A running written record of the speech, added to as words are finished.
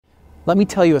let me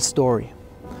tell you a story.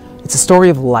 It's a story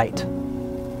of light.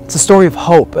 It's a story of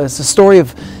hope. It's a story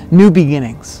of new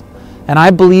beginnings. And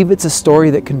I believe it's a story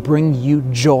that can bring you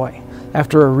joy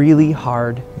after a really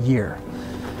hard year.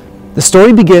 The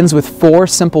story begins with 4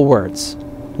 simple words.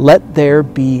 Let there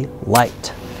be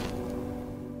light.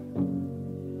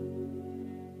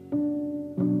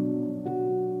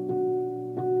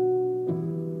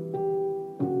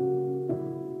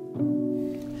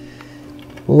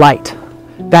 Light.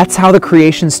 That's how the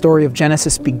creation story of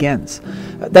Genesis begins.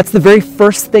 That's the very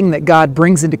first thing that God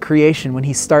brings into creation when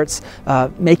He starts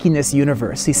making this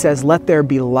universe. He says, let there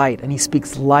be light, and He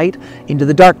speaks light into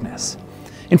the darkness.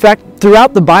 In fact,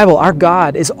 throughout the Bible, our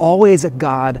God is always a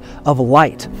God of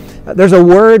light. There's a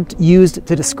word used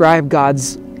to describe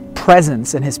God's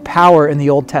presence and His power in the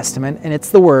Old Testament, and it's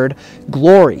the word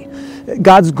glory.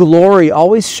 God's glory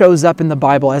always shows up in the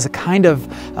Bible as a kind of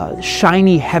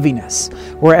shiny heaviness.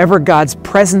 Wherever God's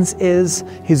presence is,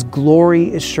 His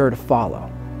glory is sure to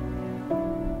follow.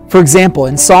 For example,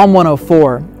 in Psalm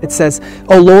 104, it says,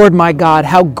 O Lord my God,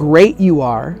 how great you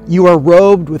are! You are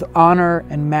robed with honor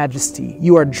and majesty.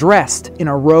 You are dressed in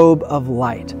a robe of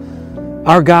light.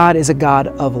 Our God is a God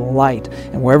of light,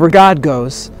 and wherever God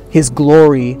goes, His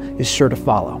glory is sure to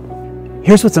follow.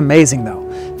 Here's what's amazing though.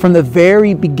 From the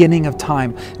very beginning of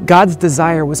time, God's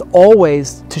desire was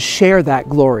always to share that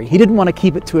glory. He didn't want to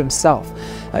keep it to Himself.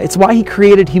 It's why He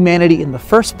created humanity in the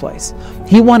first place.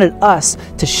 He wanted us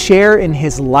to share in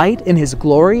His light, in His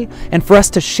glory, and for us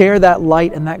to share that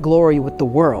light and that glory with the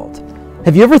world.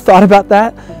 Have you ever thought about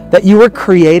that? That you were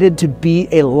created to be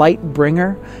a light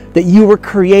bringer? That you were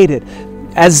created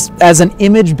as an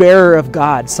image bearer of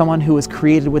God, someone who was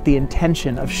created with the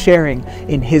intention of sharing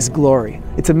in His glory.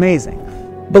 It's amazing.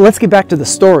 But let's get back to the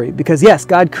story, because yes,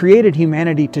 God created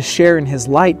humanity to share in His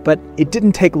light, but it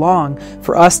didn't take long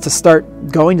for us to start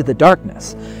going to the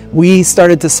darkness. We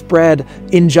started to spread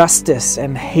injustice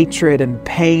and hatred and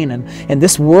pain, and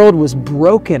this world was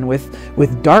broken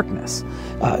with darkness.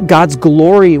 God's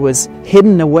glory was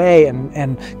hidden away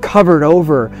and covered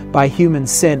over by human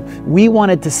sin. We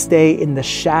wanted to stay in the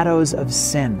shadows of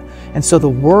sin, and so the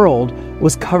world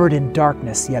was covered in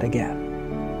darkness yet again.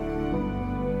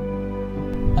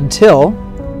 Until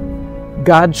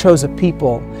God chose a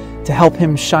people to help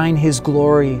Him shine His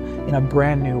glory in a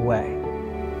brand new way.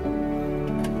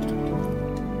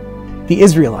 The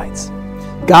Israelites.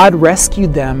 God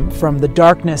rescued them from the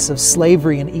darkness of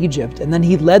slavery in Egypt, and then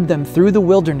He led them through the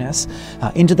wilderness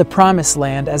into the promised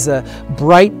land as a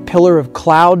bright pillar of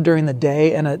cloud during the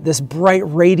day and this bright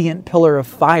radiant pillar of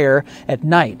fire at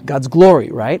night. God's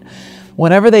glory, right?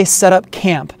 Whenever they set up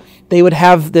camp, they would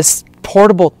have this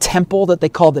portable temple that they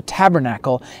called the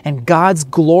tabernacle, and God's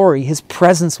glory, His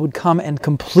presence would come and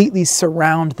completely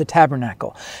surround the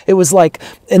tabernacle. It was like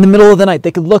in the middle of the night,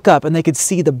 they could look up and they could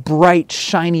see the bright,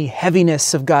 shiny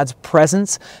heaviness of God's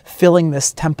presence filling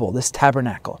this temple, this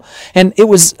tabernacle. And it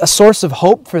was a source of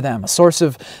hope for them, a source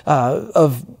of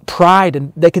pride,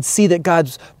 and they could see that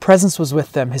God's presence was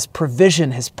with them, His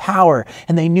provision, His power,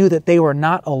 and they knew that they were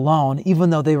not alone,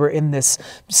 even though they were in this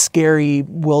scary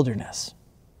wilderness.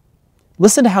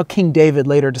 Listen to how King David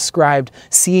later described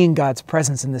seeing God's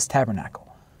presence in this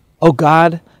tabernacle. "O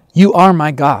God, you are my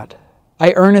God.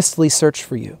 I earnestly search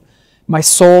for you. My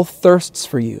soul thirsts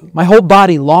for you. My whole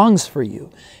body longs for you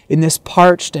in this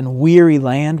parched and weary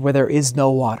land where there is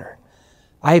no water.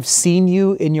 I have seen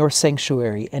you in your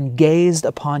sanctuary and gazed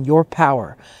upon your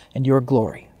power and your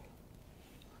glory."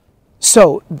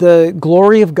 So the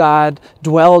glory of God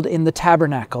dwelled in the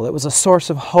tabernacle. It was a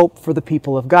source of hope for the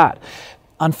people of God.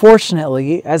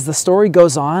 Unfortunately, as the story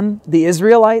goes on, the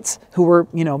Israelites, who were,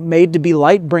 made to be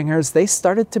light bringers, they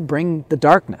started to bring the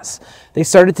darkness. They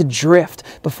started to drift.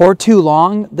 Before too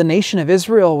long, the nation of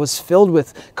Israel was filled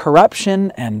with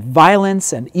corruption and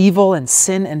violence and evil and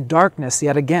sin and darkness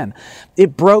yet again.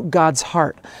 It broke God's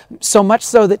heart, so much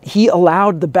so that He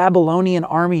allowed the Babylonian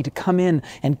army to come in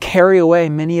and carry away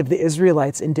many of the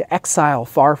Israelites into exile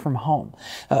far from home.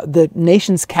 The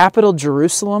nation's capital,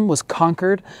 Jerusalem, was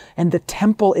conquered, and the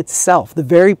temple itself, the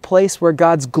very place where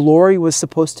God's glory was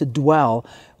supposed to dwell,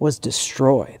 was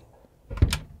destroyed.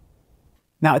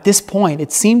 Now, at this point,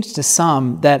 it seemed to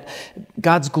some that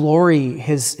God's glory,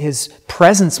 His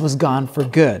presence was gone for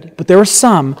good. But there were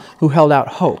some who held out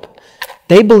hope.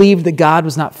 They believed that God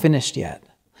was not finished yet.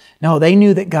 No, they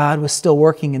knew that God was still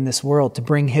working in this world to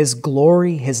bring His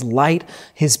glory, His light,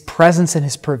 His presence, and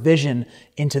His provision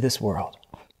into this world.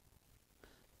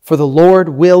 For the Lord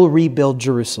will rebuild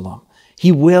Jerusalem.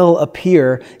 He will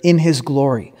appear in His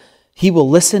glory. He will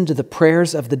listen to the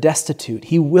prayers of the destitute.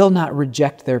 He will not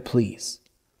reject their pleas.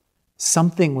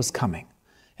 Something was coming,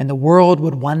 and the world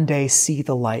would one day see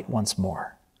the light once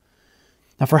more.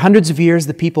 Now, for hundreds of years,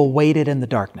 the people waited in the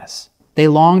darkness. They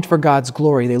longed for God's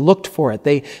glory. They looked for it.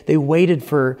 They waited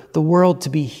for the world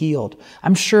to be healed.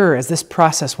 I'm sure as this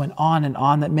process went on and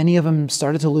on that many of them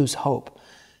started to lose hope.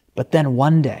 But then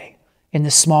one day, in the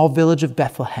small village of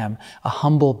Bethlehem, a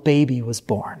humble baby was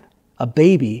born, a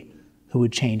baby who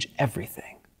would change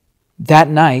everything. That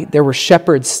night, there were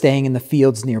shepherds staying in the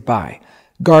fields nearby,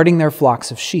 guarding their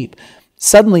flocks of sheep.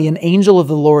 Suddenly, an angel of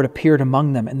the Lord appeared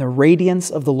among them, and the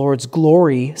radiance of the Lord's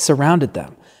glory surrounded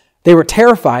them. They were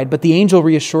terrified, but the angel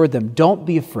reassured them, "Don't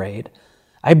be afraid.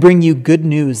 I bring you good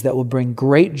news that will bring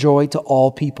great joy to all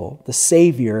people. The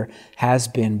Savior has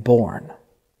been born."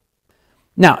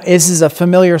 Now, this is a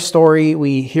familiar story.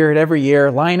 We hear it every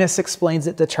year. Linus explains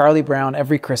it to Charlie Brown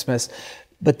every Christmas.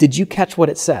 But did you catch what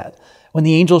it said? When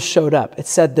the angel showed up, it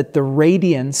said that the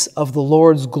radiance of the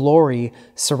Lord's glory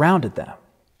surrounded them.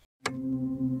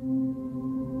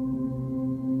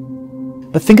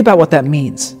 But think about what that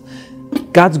means.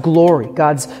 God's glory,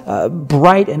 God's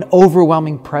bright and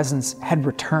overwhelming presence had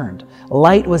returned.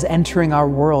 Light was entering our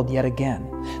world yet again.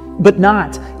 But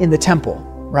not in the temple,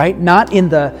 right? Not in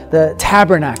the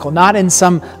tabernacle, not in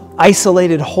some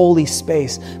isolated holy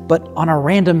space, but on a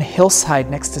random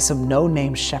hillside next to some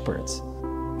no-name shepherds.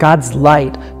 God's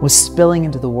light was spilling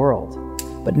into the world.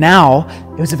 But now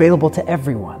it was available to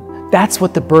everyone. That's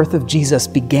what the birth of Jesus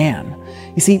began.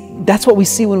 You see, that's what we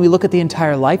see when we look at the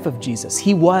entire life of Jesus.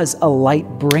 He was a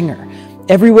light bringer.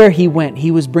 Everywhere he went,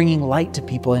 he was bringing light to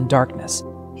people in darkness.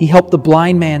 He helped the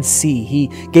blind man see.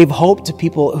 He gave hope to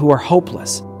people who are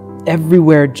hopeless.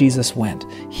 Everywhere Jesus went,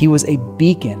 he was a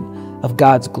beacon of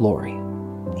God's glory.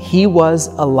 He was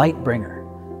a light bringer.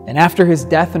 And after his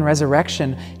death and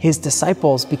resurrection, his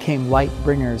disciples became light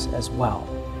bringers as well.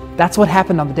 That's what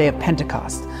happened on the day of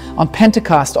Pentecost. On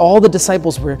Pentecost, all the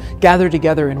disciples were gathered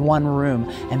together in one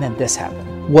room, and then this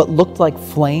happened. What looked like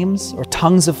flames or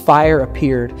tongues of fire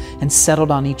appeared and settled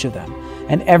on each of them,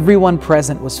 and everyone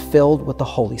present was filled with the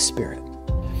Holy Spirit.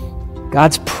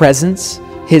 God's presence,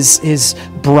 his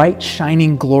bright,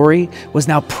 shining glory, was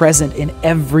now present in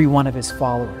every one of his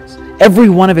followers. Every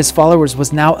one of his followers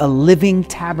was now a living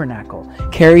tabernacle,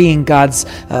 carrying God's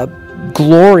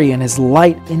glory and his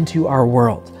light into our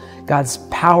world. God's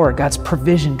power, God's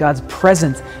provision, God's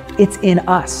presence, it's in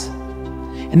us.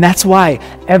 And that's why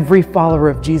every follower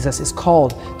of Jesus is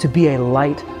called to be a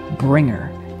light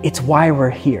bringer. It's why we're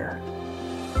here.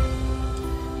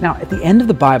 Now, at the end of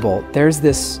the Bible, there's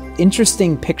this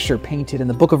interesting picture painted in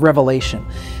the book of Revelation.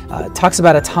 It talks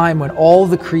about a time when all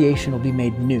the creation will be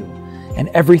made new and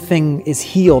everything is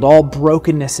healed, all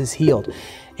brokenness is healed.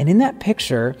 And in that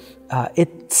picture,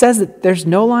 it says that there's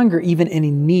no longer even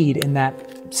any need in that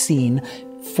scene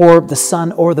for the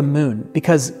sun or the moon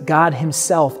because God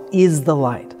himself is the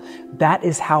light. That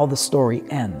is how the story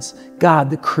ends. God,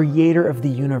 the creator of the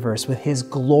universe, with his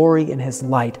glory and his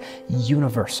light,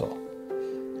 universal.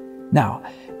 Now,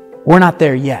 we're not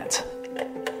there yet,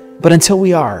 but until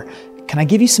we are, can I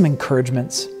give you some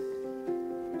encouragements?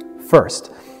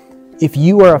 First, if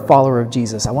you are a follower of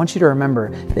Jesus, I want you to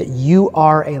remember that you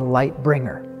are a light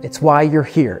bringer. It's why you're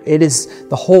here. It is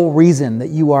the whole reason that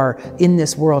you are in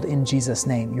this world in Jesus'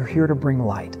 name. You're here to bring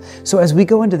light. So as we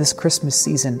go into this Christmas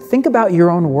season, think about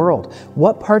your own world.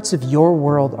 What parts of your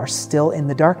world are still in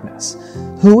the darkness?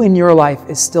 Who in your life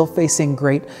is still facing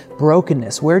great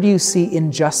brokenness? Where do you see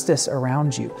injustice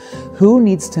around you? Who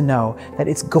needs to know that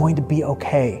it's going to be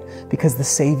okay because the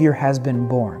Savior has been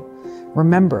born?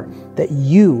 Remember that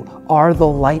you are the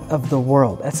light of the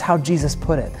world. That's how Jesus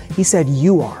put it. He said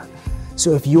you are.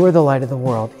 So if you are the light of the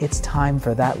world, it's time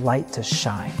for that light to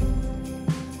shine.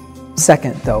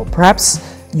 Second, though,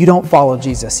 perhaps you don't follow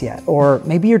Jesus yet, or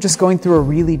maybe you're just going through a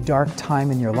really dark time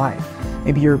in your life.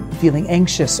 Maybe you're feeling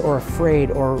anxious or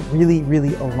afraid or really,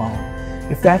 really alone.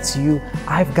 If that's you,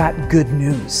 I've got good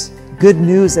news. Good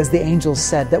news, as the angels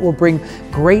said, that will bring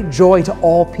great joy to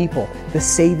all people. The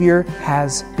Savior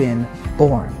has been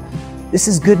born. This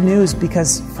is good news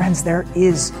because, friends, there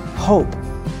is hope.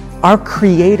 Our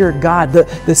Creator God,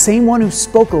 the same one who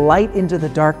spoke light into the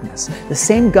darkness, the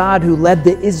same God who led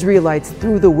the Israelites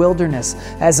through the wilderness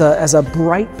as a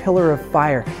bright pillar of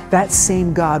fire, that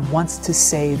same God wants to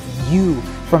save you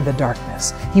from the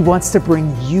darkness. He wants to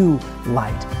bring you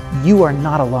light. You are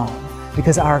not alone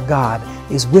because our God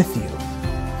is with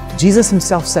you. Jesus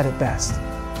himself said it best.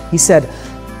 He said,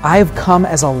 I have come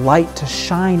as a light to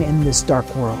shine in this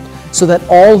dark world, so that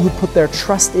all who put their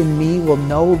trust in me will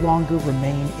no longer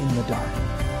remain in the dark.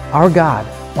 Our God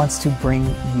wants to bring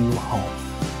you home.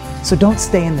 So don't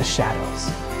stay in the shadows.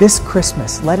 This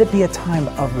Christmas, let it be a time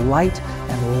of light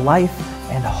and life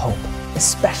and hope,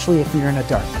 especially if you're in a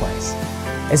dark place.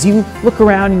 As you look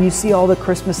around and you see all the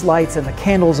Christmas lights and the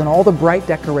candles and all the bright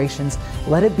decorations,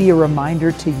 let it be a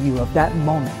reminder to you of that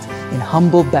moment in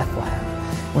humble Bethlehem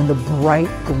when the bright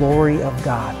glory of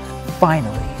God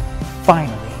finally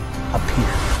appeared.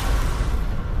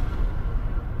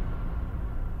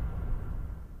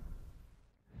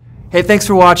 Hey, thanks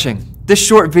for watching. This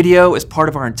short video is part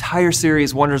of our entire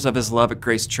series, Wonders of His Love at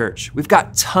Grace Church. We've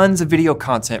got tons of video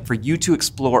content for you to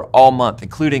explore all month,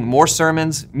 including more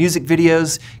sermons, music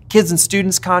videos, kids and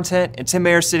students content, and Tim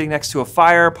Mayer sitting next to a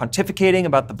fire pontificating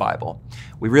about the Bible.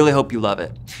 We really hope you love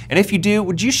it. And if you do,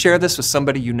 would you share this with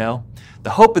somebody you know?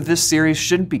 The hope of this series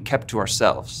shouldn't be kept to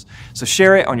ourselves, so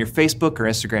share it on your Facebook or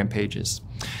Instagram pages.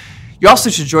 You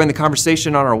also should join the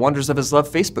conversation on our Wonders of His Love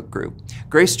Facebook group.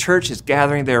 Grace Church is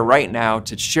gathering there right now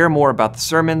to share more about the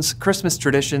sermons, Christmas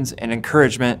traditions, and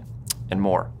encouragement, and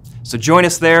more. So join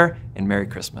us there, and Merry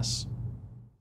Christmas.